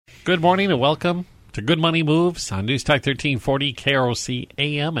Good morning and welcome to Good Money Moves on News Talk 1340 KROC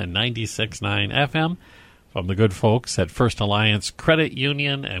AM and 96.9 FM from the good folks at First Alliance Credit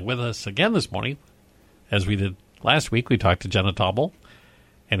Union. And with us again this morning, as we did last week, we talked to Jenna Taubel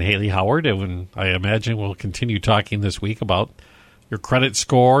and Hayley Howard. And I imagine we'll continue talking this week about your credit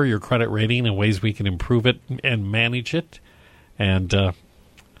score, your credit rating, and ways we can improve it and manage it and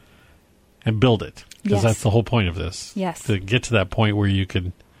build it. Because that's the whole point of this. Yes. To get to that point where you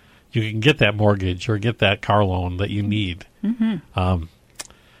can get that mortgage or get that car loan that you need. Mm-hmm.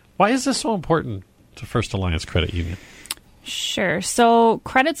 Why is this so important to First Alliance Credit Union? Sure. So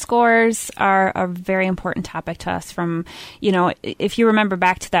credit scores are a very important topic to us from, if you remember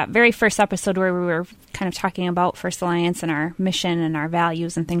back to that very first episode where we were kind of talking about First Alliance and our mission and our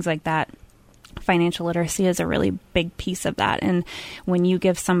values and things like that. Financial literacy is a really big piece of that. And when you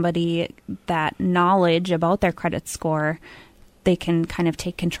give somebody that knowledge about their credit score, they can kind of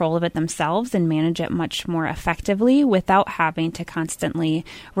take control of it themselves and manage it much more effectively without having to constantly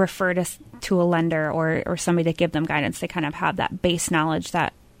refer to a lender or somebody to give them guidance. They kind of have that base knowledge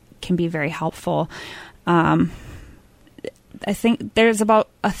that can be very helpful. I think there's about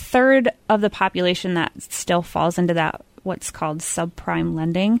a third of the population that still falls into that what's called subprime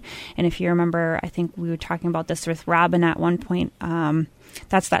lending. And if you remember, I think we were talking about this with Robin at one point.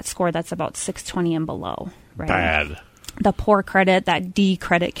 That's that score that's about 620 and below. Right? Bad. The poor credit, that D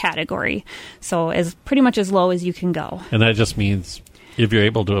credit category. So as pretty much as low as you can go. And that just means if you're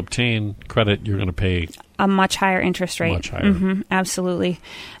able to obtain credit, you're going to pay a much higher interest rate. Much higher. Mm-hmm, absolutely.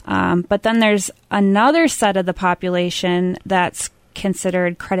 But then there's another set of the population that's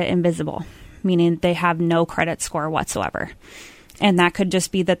considered credit invisible, meaning they have no credit score whatsoever. And that could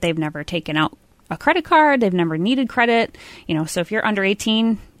just be that they've never taken out a credit card, they've never needed credit. So if you're under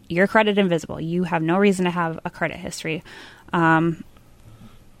 18, you're credit invisible. You have no reason to have a credit history. But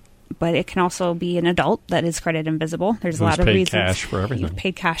it can also be an adult that is credit invisible. There's a lot of reasons. Paid cash for everything. You've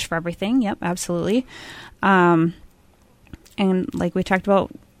paid cash for everything. Yep, absolutely. And like we talked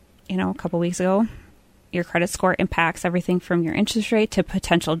about, a couple weeks ago, your credit score impacts everything from your interest rate to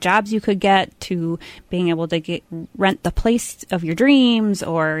potential jobs you could get to being able to rent the place of your dreams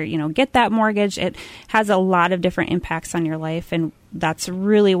or, get that mortgage. It has a lot of different impacts on your life. And that's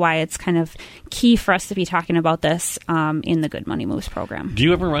really why it's kind of key for us to be talking about this in the Good Money Moves program. Do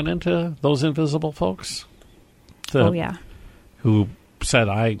you ever run into those invisible folks? Oh, yeah. Who said,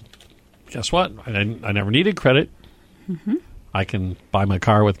 guess what? I never needed credit. Mm-hmm. I can buy my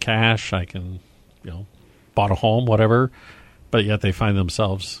car with cash. I can, bought a home, whatever, but yet they find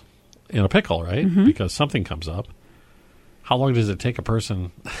themselves in a pickle, right? Mm-hmm. Because something comes up. How long does it take a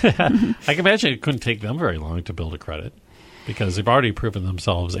person? I can imagine it couldn't take them very long to build a credit because they've already proven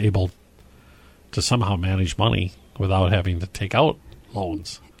themselves able to somehow manage money without having to take out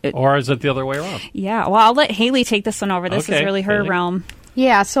loans. Or is it the other way around? Yeah, well, I'll let Hayley take this one over. This is really her realm.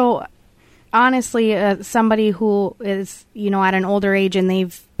 Yeah, so honestly, somebody who is, at an older age and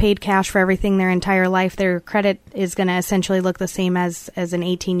they've paid cash for everything their entire life, their credit is going to essentially look the same as an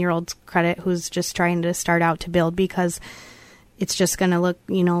 18-year-old's credit who's just trying to start out to build because it's just going to look,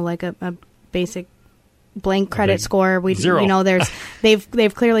 like a basic blank credit score. Zero.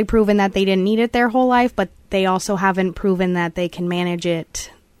 They've clearly proven that they didn't need it their whole life, but they also haven't proven that they can manage it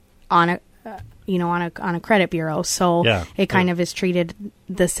on a credit bureau. So it kind of is treated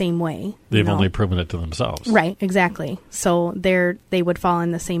the same way. They've only proven it to themselves. Right, exactly. So they would fall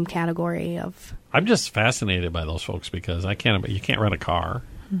in the same category of... I'm just fascinated by those folks because you can't rent a car.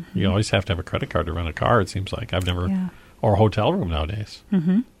 Mm-hmm. You always have to have a credit card to rent a car, it seems like. I've never... Yeah. Or a hotel room nowadays.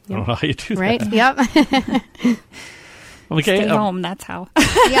 Mm-hmm. I don't know how you do that. Right, yep. Okay, stay home, that's how.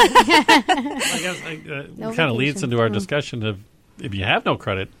 I guess it kind of leads into our discussion of if you have no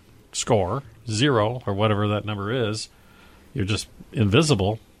credit score, 0 or whatever that number is, you're just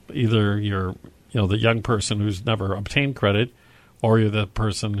invisible. Either you're the young person who's never obtained credit or you're the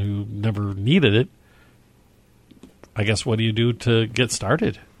person who never needed it. I guess what do you do to get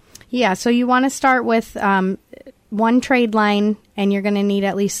started? Yeah, so you want to start with one trade line, and you're going to need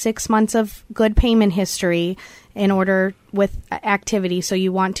at least 6 months of good payment history in order with activity. So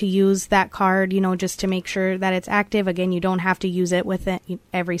you want to use that card, just to make sure that it's active. Again, you don't have to use it with it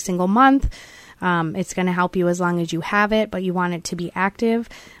every single month. It's going to help you as long as you have it, but you want it to be active.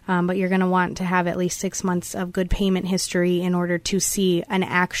 But you're going to want to have at least 6 months of good payment history in order to see an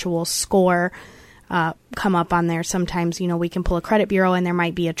actual score come up on there. Sometimes, we can pull a credit bureau and there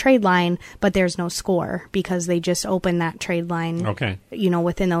might be a trade line, but there's no score because they just opened that trade line,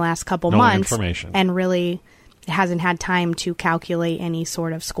 within the last couple months. Information. And really hasn't had time to calculate any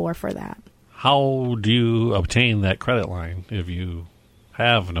sort of score for that. How do you obtain that credit line if you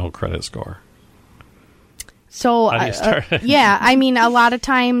have no credit score? So, How do you start? yeah, I mean, a lot of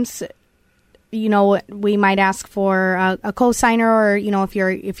times, you know, we might ask for a cosigner, or, you know, if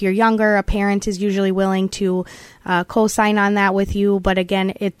you're younger, a parent is usually willing to co-sign on that with you. But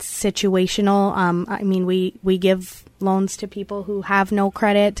again, it's situational. I mean, we give loans to people who have no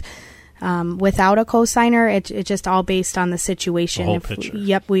credit without a cosigner. It's just all based on the situation. The whole picture.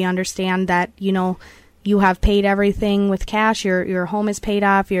 Yep, we understand that, you know, you have paid everything with cash. Your home is paid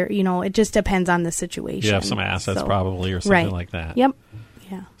off. You know, it just depends on the situation. You have some assets probably, or something right. like that. Yep.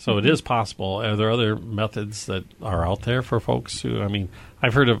 Yeah. So it is possible. Are there other methods that are out there for folks who, I mean,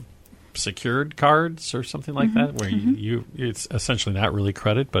 I've heard of secured cards or something like that, where you it's essentially not really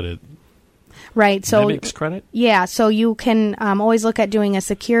credit, but it right. So mimics credit? Yeah. So you can always look at doing a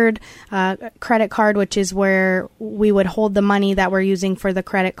secured credit card, which is where we would hold the money that we're using for the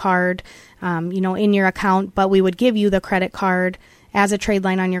credit card, you know, in your account, but we would give you the credit card as a trade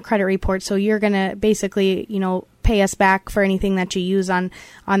line on your credit report. So you're going to basically, you know, pay us back for anything that you use on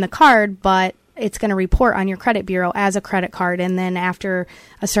the card, but it's going to report on your credit bureau as a credit card. And then after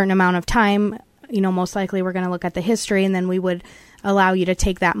a certain amount of time, you know, most likely we're going to look at the history, and then we would allow you to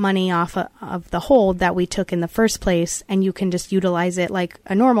take that money off of the hold that we took in the first place, and you can just utilize it like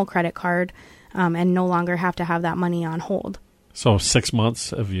a normal credit card, and no longer have to have that money on hold. So 6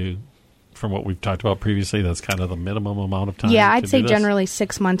 months of you, from what we've talked about previously, that's kind of the minimum amount of time. Yeah, I'd say do this? Generally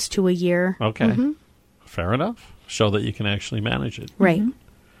 6 months to a year. Okay. Fair enough. Show that you can actually manage it. Right.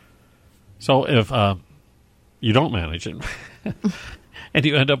 So if you don't manage it and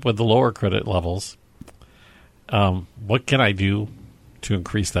you end up with the lower credit levels, what can I do to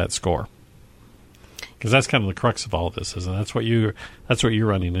increase that score? Because that's kind of the crux of all of this, isn't it? That's what you're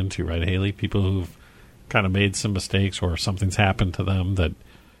running into, right, Hayley? People who've kind of made some mistakes, or something's happened to them that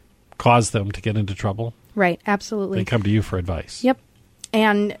caused them to get into trouble. Right, absolutely. They come to you for advice. Yep.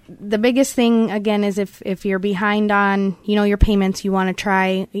 And the biggest thing, again, is if you're behind on, you know, your payments, you want to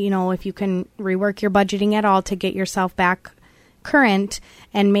try, you know, if you can rework your budgeting at all to get yourself back current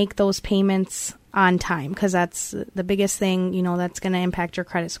and make those payments on time, because that's the biggest thing, you know, that's going to impact your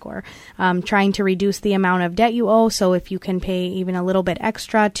credit score. Trying to reduce the amount of debt you owe. So if you can pay even a little bit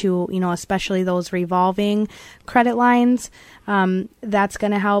extra to, you know, especially those revolving credit lines, that's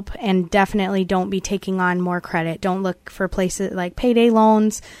going to help. And definitely don't be taking on more credit. Don't look for places like payday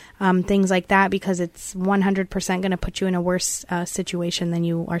loans, things like that, because it's 100% going to put you in a worse situation than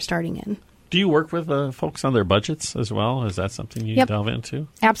you are starting in. Do you work with folks on their budgets as well? Is that something you delve into?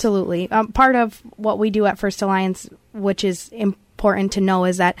 Absolutely. Part of what we do at First Alliance, which is important to know,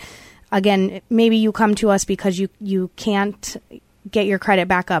 is that, again, maybe you come to us because you can't get your credit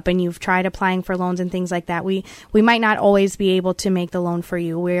back up and you've tried applying for loans and things like that. We might not always be able to make the loan for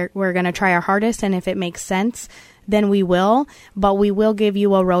you. We're going to try our hardest, and if it makes sense, then we will. But we will give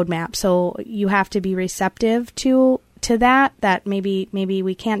you a roadmap. So you have to be receptive to that maybe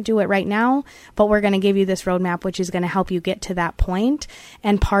we can't do it right now, but we're going to give you this roadmap, which is going to help you get to that point.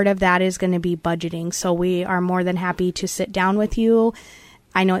 And part of that is going to be budgeting. So we are more than happy to sit down with you.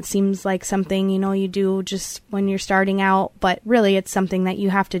 I know it seems like something, you know, you do just when you're starting out, but really it's something that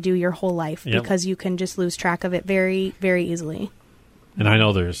you have to do your whole life, because you can just lose track of it very, very easily. And I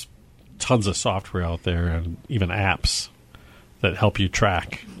know there's tons of software out there and even apps that help you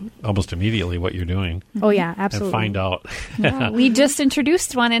track almost immediately what you're doing. Oh, yeah, absolutely. And find out. Yeah, we just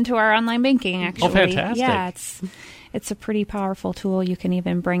introduced one into our online banking, actually. Oh, fantastic. Yeah, it's a pretty powerful tool. You can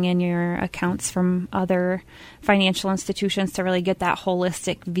even bring in your accounts from other financial institutions to really get that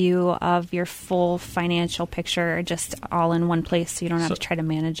holistic view of your full financial picture, just all in one place, so you don't have to try to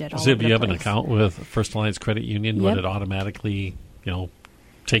manage it all So over if you have place. an account with First Alliance Credit Union, would it automatically, you know,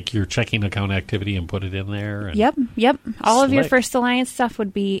 take your checking account activity and put it in there? And Yep. All of your Slick. First Alliance stuff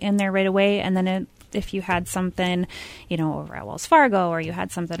would be in there right away. And then if you had something, you know, over at Wells Fargo, or you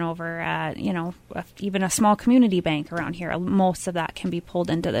had something over at, you know, even a small community bank around here, most of that can be pulled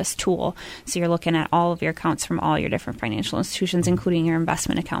into this tool. So you're looking at all of your accounts from all your different financial institutions, including your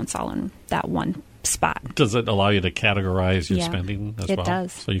investment accounts, all in that one spot. Does it allow you to categorize your spending as well? It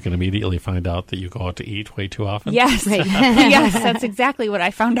does. So you can immediately find out that you go out to eat way too often? Yes. Yes, that's exactly what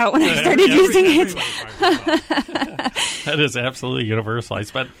I found out when I started using it. That is absolutely universal. I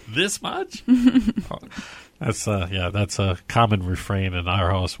spent this much? That's a common refrain in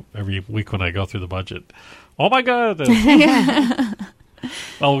our house every week when I go through the budget. Oh my God.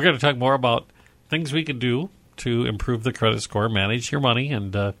 Well, we're going to talk more about things we can do to improve the credit score, manage your money,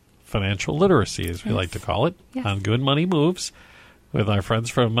 and financial literacy, as we like to call it, on Good Money Moves. with our friends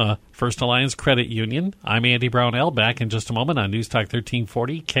from First Alliance Credit Union. I'm Andy Brownell, back in just a moment on News Talk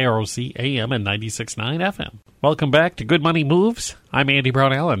 1340, KROC AM and 96.9 FM. Welcome back to Good Money Moves. I'm Andy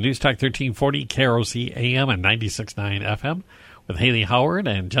Brownell on News Talk 1340, KROC AM and 96.9 FM with Hayley Howard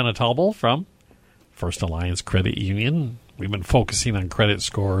and Jenna Taubel from First Alliance Credit Union. We've been focusing on credit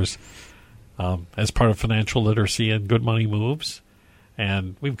scores as part of financial literacy and Good Money Moves.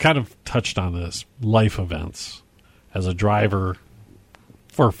 And we've kind of touched on this, life events as a driver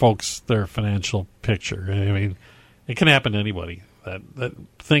for folks, their financial picture. I mean, it can happen to anybody. That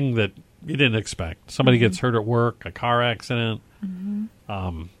thing that you didn't expect. Somebody gets hurt at work, a car accident,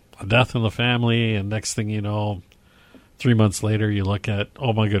 a death in the family, and next thing you know, 3 months later, you look at,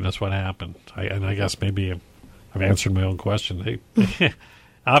 oh my goodness, what happened? And I guess maybe I've answered my own question.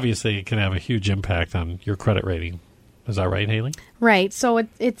 Obviously, it can have a huge impact on your credit rating. Is that right, Hayley? Right. So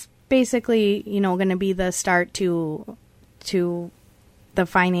it's basically, going to be the start to the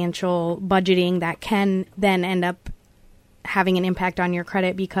financial budgeting that can then end up having an impact on your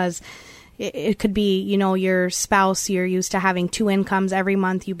credit, because it could be, your spouse, you're used to having 2 incomes every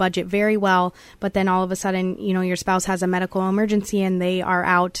month, you budget very well, but then all of a sudden, your spouse has a medical emergency and they are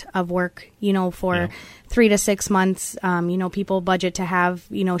out of work, for 3 to 6 months. People budget to have,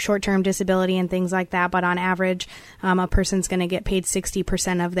 short-term disability and things like that, but on average, a person's going to get paid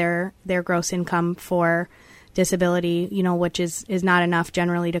 60% of their gross income for disability, which is not enough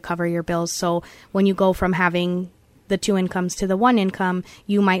generally to cover your bills. So when you go from having the 2 incomes to the 1 income,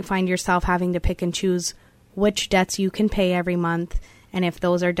 you might find yourself having to pick and choose which debts you can pay every month. And if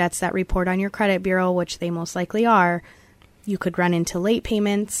those are debts that report on your credit bureau, which they most likely are, you could run into late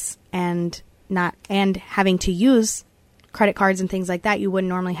payments and having to use credit cards and things like that you wouldn't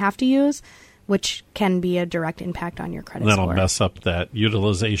normally have to use, which can be a direct impact on your credit score. That'll mess up that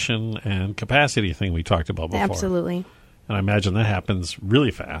utilization and capacity thing we talked about before. Absolutely. And I imagine that happens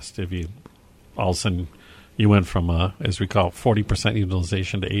really fast if you all of a sudden you went from, as we call it, 40%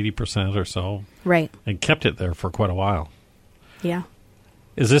 utilization to 80% or so. Right. And kept it there for quite a while. Yeah.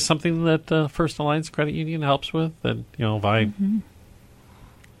 Is this something that First Alliance Credit Union helps with? That, if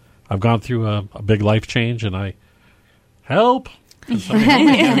I've gone through a big life change and I help. People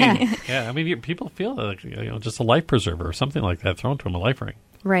feel like, just a life preserver or something like that thrown to them, a life ring.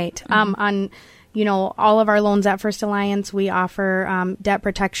 Right. On all of our loans at First Alliance, we offer debt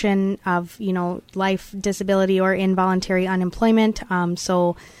protection of, life, disability, or involuntary unemployment.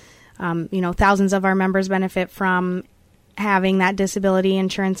 Thousands of our members benefit from having that disability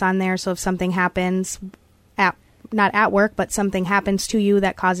insurance on there. So if something happens not at work, but something happens to you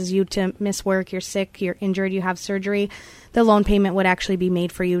that causes you to miss work, you're sick, you're injured, you have surgery, the loan payment would actually be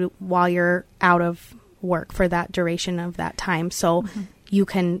made for you while you're out of work for that duration of that time. So you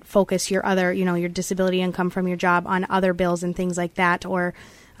can focus your other, your disability income from your job on other bills and things like that. Or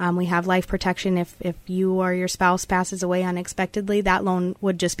we have life protection. If you or your spouse passes away unexpectedly, that loan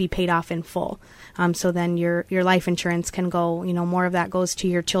would just be paid off in full. So then your life insurance can go, more of that goes to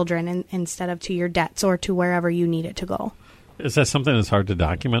your children instead of to your debts or to wherever you need it to go. Is that something that's hard to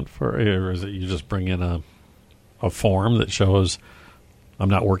document for, or is it you just bring in a form that shows I'm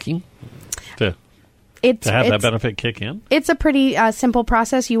not working to have that benefit kick in? It's a pretty simple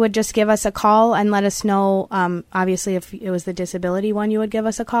process. You would just give us a call and let us know. Obviously, if it was the disability one, you would give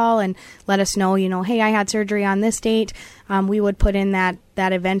us a call and let us know, hey, I had surgery on this date. We would put in that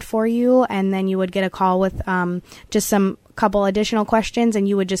event for you, and then you would get a call with just some couple additional questions, and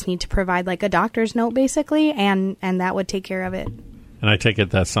you would just need to provide like a doctor's note, basically, and that would take care of it. And I take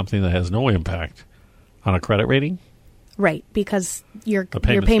it that's something that has no impact on a credit rating? Right, because your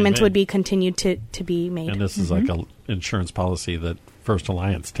payments would be continued to be made. And this is like an insurance policy that First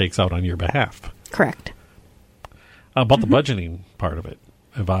Alliance takes out on your behalf. Correct. About the budgeting part of it,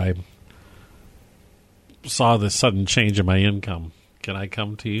 if I saw this sudden change in my income, can I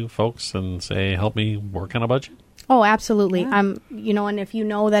come to you folks and say, help me work on a budget? Oh, absolutely. Yeah. And if you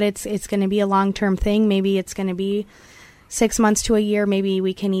know that it's going to be a long-term thing, maybe it's going to be 6 months to a year, maybe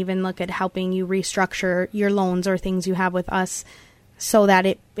we can even look at helping you restructure your loans or things you have with us so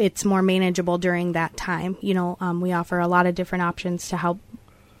that it's more manageable during that time. We offer a lot of different options to help,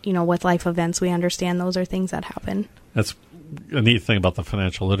 with life events. We understand those are things that happen. That's a neat thing about the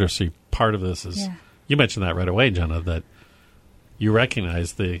financial literacy part of this is you mentioned that right away, Jenna, that you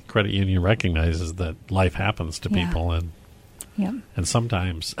recognize, the credit union recognizes that life happens to people and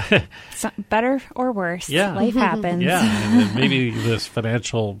sometimes better or worse, life happens. Yeah, and maybe this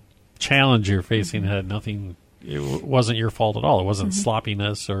financial challenge you're facing had nothing. It wasn't your fault at all. It wasn't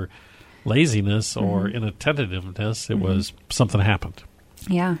sloppiness or laziness or inattentiveness. It was something happened.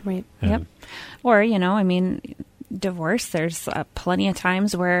 Yeah, right. Yep. Or divorce, there's plenty of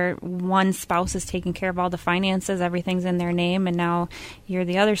times where one spouse is taking care of all the finances, everything's in their name, and now you're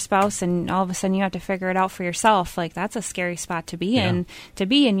the other spouse, and all of a sudden you have to figure it out for yourself. Like, that's a scary spot to be in, to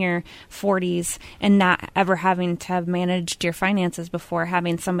be in your 40s and not ever having to have managed your finances before.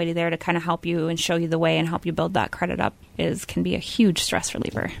 Having somebody there to kind of help you and show you the way and help you build that credit up can be a huge stress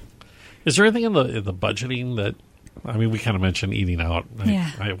reliever. Is there anything in the budgeting that, I mean, we kind of mentioned eating out.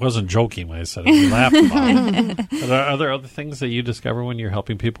 I wasn't joking when I said it. We laughed about it. Are there other things that you discover when you're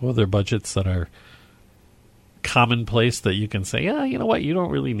helping people with their budgets that are commonplace that you can say, yeah, you know what, you don't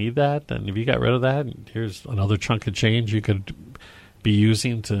really need that, and if you got rid of that, here's another chunk of change you could be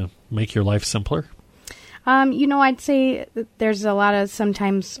using to make your life simpler? I'd say there's a lot of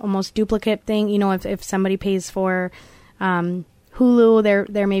sometimes almost duplicate thing. If somebody pays for Hulu,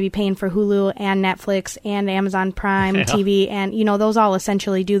 they're maybe paying for Hulu and Netflix and Amazon Prime TV, and those all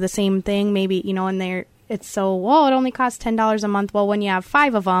essentially do the same thing. Maybe and it only costs $10 a month. Well, when you have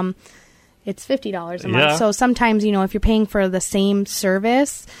 5 of them, it's $50 a month. So sometimes if you're paying for the same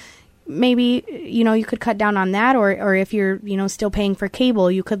service, maybe you could cut down on that, or if you're still paying for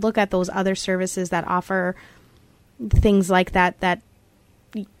cable, you could look at those other services that offer things like that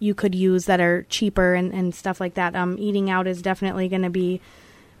you could use that are cheaper and stuff like that. Eating out is definitely going to be,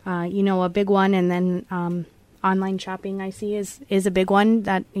 a big one. And then online shopping, I see, is a big one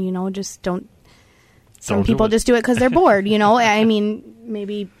that, just don't. Some people just do it because they're bored, I mean,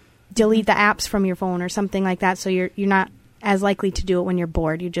 maybe delete the apps from your phone or something like that. So you're not as likely to do it when you're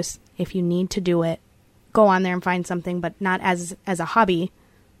bored. You just, if you need to do it, go on there and find something, but not as a hobby,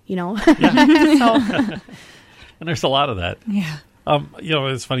 Yeah. And there's a lot of that. Yeah.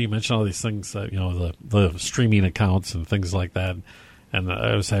 It's funny you mention all these things, the streaming accounts and things like that. And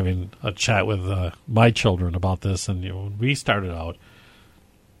I was having a chat with my children about this. And when we started out,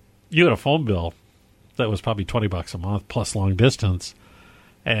 you had a phone bill that was probably $20 a month plus long distance.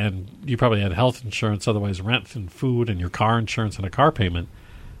 And you probably had health insurance, otherwise rent and food and your car insurance and a car payment.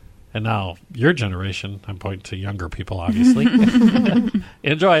 And now your generation, I'm pointing to younger people, obviously,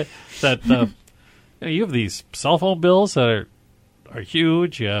 enjoy it, that you have these cell phone bills that are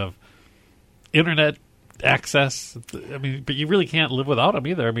huge. You have internet access. I mean, but you really can't live without them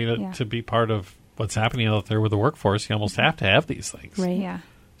either. I mean, to be part of what's happening out there with the workforce, you almost have to have these things. Right. Yeah.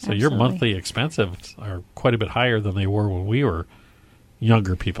 So your monthly expenses are quite a bit higher than they were when we were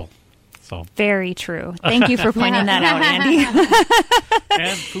younger people. So very true. Thank you for pointing that out, Andy.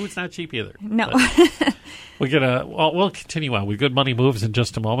 And food's not cheap either. No. We'll continue on with Good Money Moves in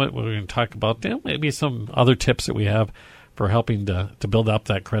just a moment. We're going to talk about maybe some other tips that we have for helping to build up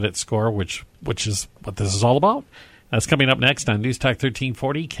that credit score, which is what this is all about. That's coming up next on News Talk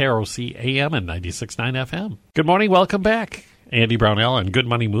 1340, KROC AM and 96.9 FM. Good morning. Welcome back. Andy Brownell and Good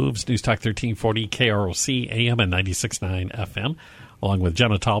Money Moves, News Talk 1340, KROC AM and 96.9 FM, along with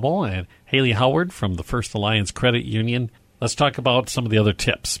Jenna Taubel and Hayley Howard from the First Alliance Credit Union. Let's talk about some of the other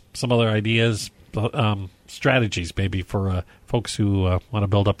tips, some other ideas, strategies maybe for folks who want to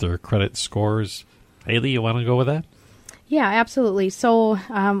build up their credit scores. Hayley, you want to go with that? Yeah, absolutely. So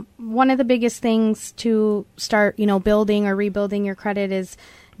one of the biggest things to start, building or rebuilding your credit is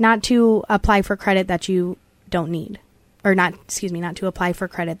not to apply for credit that you don't need. Or not to apply for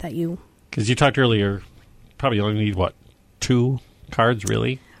credit that you... Because you talked earlier, probably only need, 2 cards,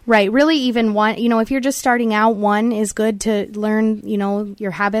 really? Right. Really, even one. If you're just starting out, one is good to learn,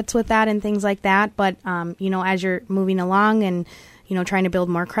 your habits with that and things like that. But, as you're moving along and, trying to build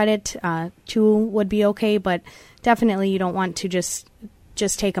more credit, 2 would be okay. But definitely you don't want to just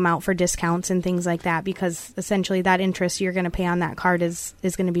take them out for discounts and things like that, because essentially that interest you're going to pay on that card is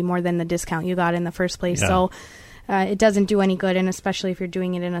going to be more than the discount you got in the first place. Yeah. So it doesn't do any good, and especially if you're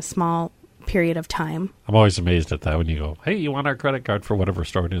doing it in a small period of time. I'm always amazed at that when you go, hey, you want our credit card for whatever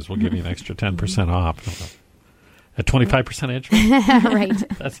store it is, we'll give you an extra 10% off. At 25% interest?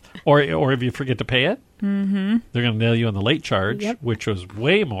 Right. Or if you forget to pay it, they're going to nail you on the late charge, which was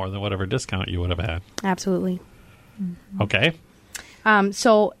way more than whatever discount you would have had. Absolutely. Okay. And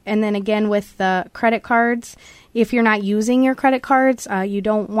then again with the credit cards, if you're not using your credit cards, you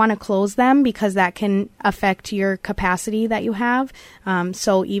don't want to close them because that can affect your capacity that you have.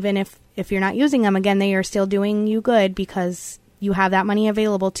 So even if you're not using them, again, they are still doing you good because you have that money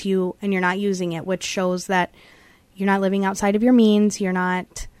available to you and you're not using it, which shows that you're not living outside of your means. You're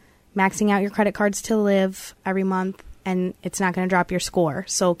not maxing out your credit cards to live every month, and it's not going to drop your score.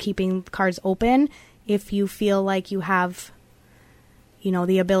 So keeping cards open, if you feel like you have,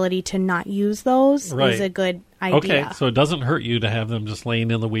 the ability to not use those is a good idea. Okay, so it doesn't hurt you to have them just laying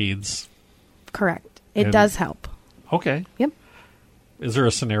in the weeds. Correct. It does help. Okay. Yep. Is there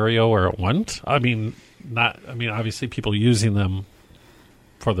a scenario where it wouldn't? I mean, obviously people using them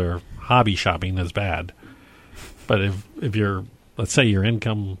for their hobby shopping is bad. But if let's say your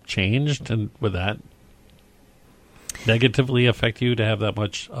income changed, and would that negatively affect you to have that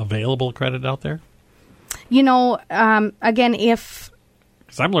much available credit out there? Again,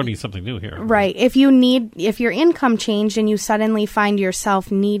 because I'm learning something new here. Right. If your income changed and you suddenly find yourself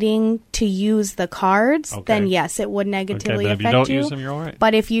needing to use the cards, then yes, it would negatively affect you. If you don't use them, you're all right.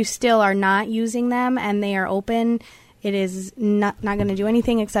 But if you still are not using them and they are open, it is not going to do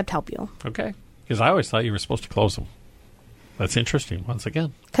anything except help you. Okay. Because I always thought you were supposed to close them. That's interesting, once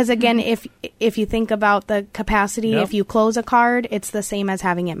again. Because, again, if you think about the capacity, if you close a card, it's the same as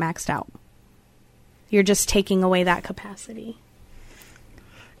having it maxed out. You're just taking away that capacity.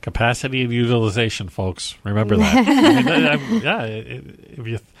 Capacity and utilization, folks. Remember that. If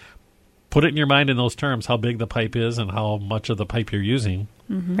you put it in your mind in those terms, how big the pipe is and how much of the pipe you're using,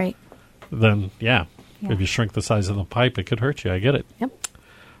 right? Then, if you shrink the size of the pipe, it could hurt you. I get it. Yep.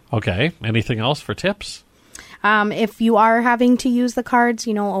 Okay. Anything else for tips? If you are having to use the cards,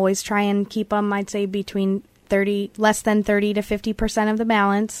 always try and keep them, I'd say, between less than 30 to 50% of the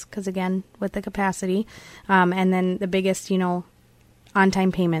balance, because, again, with the capacity. And then the biggest,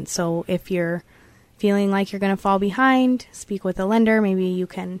 on-time payments. So if you're feeling like you're going to fall behind, speak with a lender. Maybe you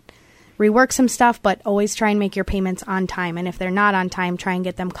can rework some stuff, but always try and make your payments on time. And if they're not on time, try and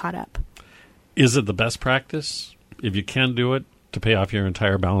get them caught up. Is it the best practice, if you can do it, to pay off your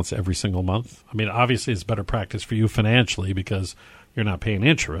entire balance every single month? I mean, obviously it's better practice for you financially because you're not paying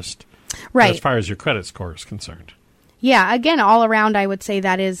interest. Right. But as far as your credit score is concerned. Yeah, again, all around, I would say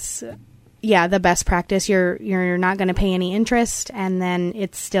that is... the best practice. You're not going to pay any interest, and then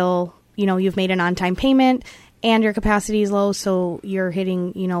it's still, you've made an on-time payment, and your capacity is low, so you're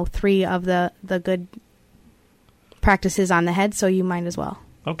hitting, 3 of the good practices on the head, so you might as well.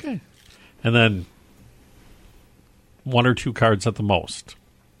 Okay. And then 1 or 2 cards at the most.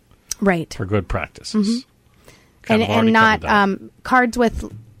 Right. For good practices. Mm-hmm. And not cards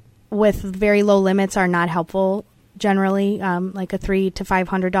with very low limits are not helpful. Generally, like a $300 to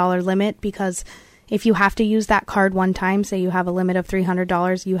 $500 limit, because if you have to use that card one time, say you have a limit of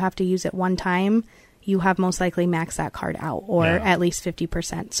 $300, you have to use it one time, you have most likely maxed that card out, or at least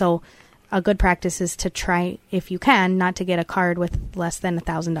 50%. So a good practice is to try, if you can, not to get a card with less than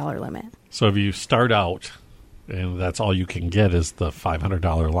 $1,000 limit. So if you start out and that's all you can get is the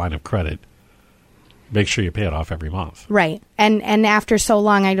 $500 line of credit, make sure you pay it off every month. Right. And after so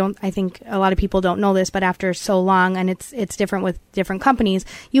long, I think a lot of people don't know this, but after so long, and it's different with different companies,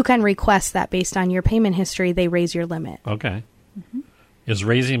 you can request that based on your payment history, they raise your limit. Okay. Mm-hmm. Is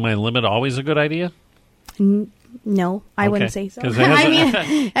raising my limit always a good idea? No, I wouldn't say so. I mean,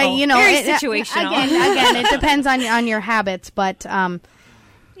 very situational. Again, it depends on your habits, but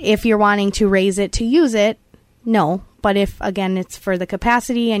if you're wanting to raise it to use it, no. But if, again, it's for the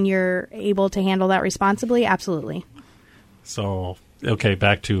capacity and you're able to handle that responsibly, absolutely. So, okay,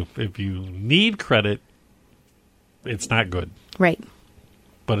 back to if you need credit, it's not good. Right.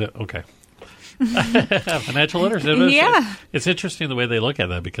 But, okay. Financial literacy. Yeah. It's interesting the way they look at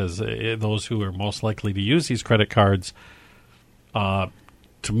that, because those who are most likely to use these credit cards to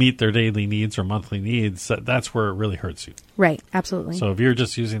meet their daily needs or monthly needs, that's where it really hurts you. Right, absolutely. So if you're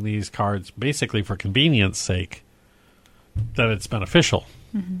just using these cards basically for convenience sake, then it's beneficial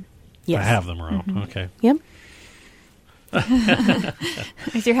to have them around. Mm-hmm. Okay. Yep.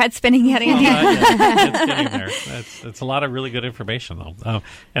 Is your head spinning yet again? It's getting there. It's a lot of really good information, though.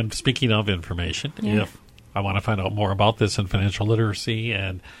 And speaking of information, if I want to find out more about this in financial literacy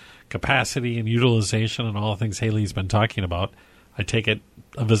and capacity and utilization and all the things Hayley's been talking about, I take it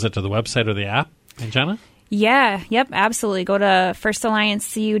a visit to the website or the app. And Jenna? Yeah, yep, absolutely. Go to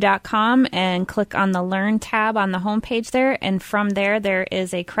firstalliancecu.com and click on the Learn tab on the homepage there. And from there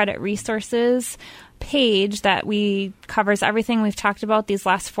is a credit resources page that covers everything we've talked about these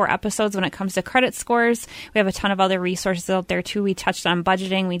last 4 episodes when it comes to credit scores. We have a ton of other resources out there, too. We touched on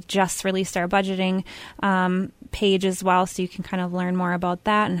budgeting. We just released our budgeting page as well, so you can kind of learn more about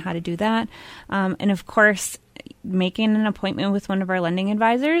that and how to do that. And, of course, making an appointment with one of our lending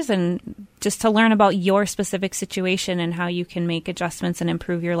advisors and just to learn about your specific situation and how you can make adjustments and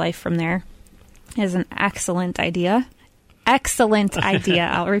improve your life from there is an excellent idea. Excellent idea.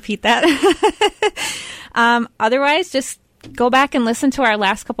 I'll repeat that. Otherwise, just go back and listen to our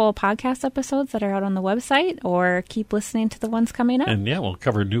last couple of podcast episodes that are out on the website, or keep listening to the ones coming up. And we'll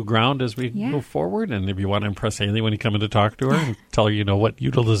cover new ground as we move forward. And if you want to impress Hayley when you come in to talk to her, and tell her, what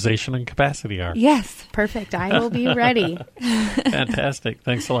utilization and capacity are. Yes. Perfect. I will be ready. Fantastic.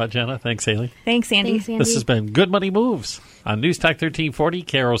 Thanks a lot, Jenna. Thanks, Hayley. Thanks, Andy. This has been Good Money Moves on News Talk 1340,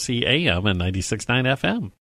 KROC AM and 96.9 FM.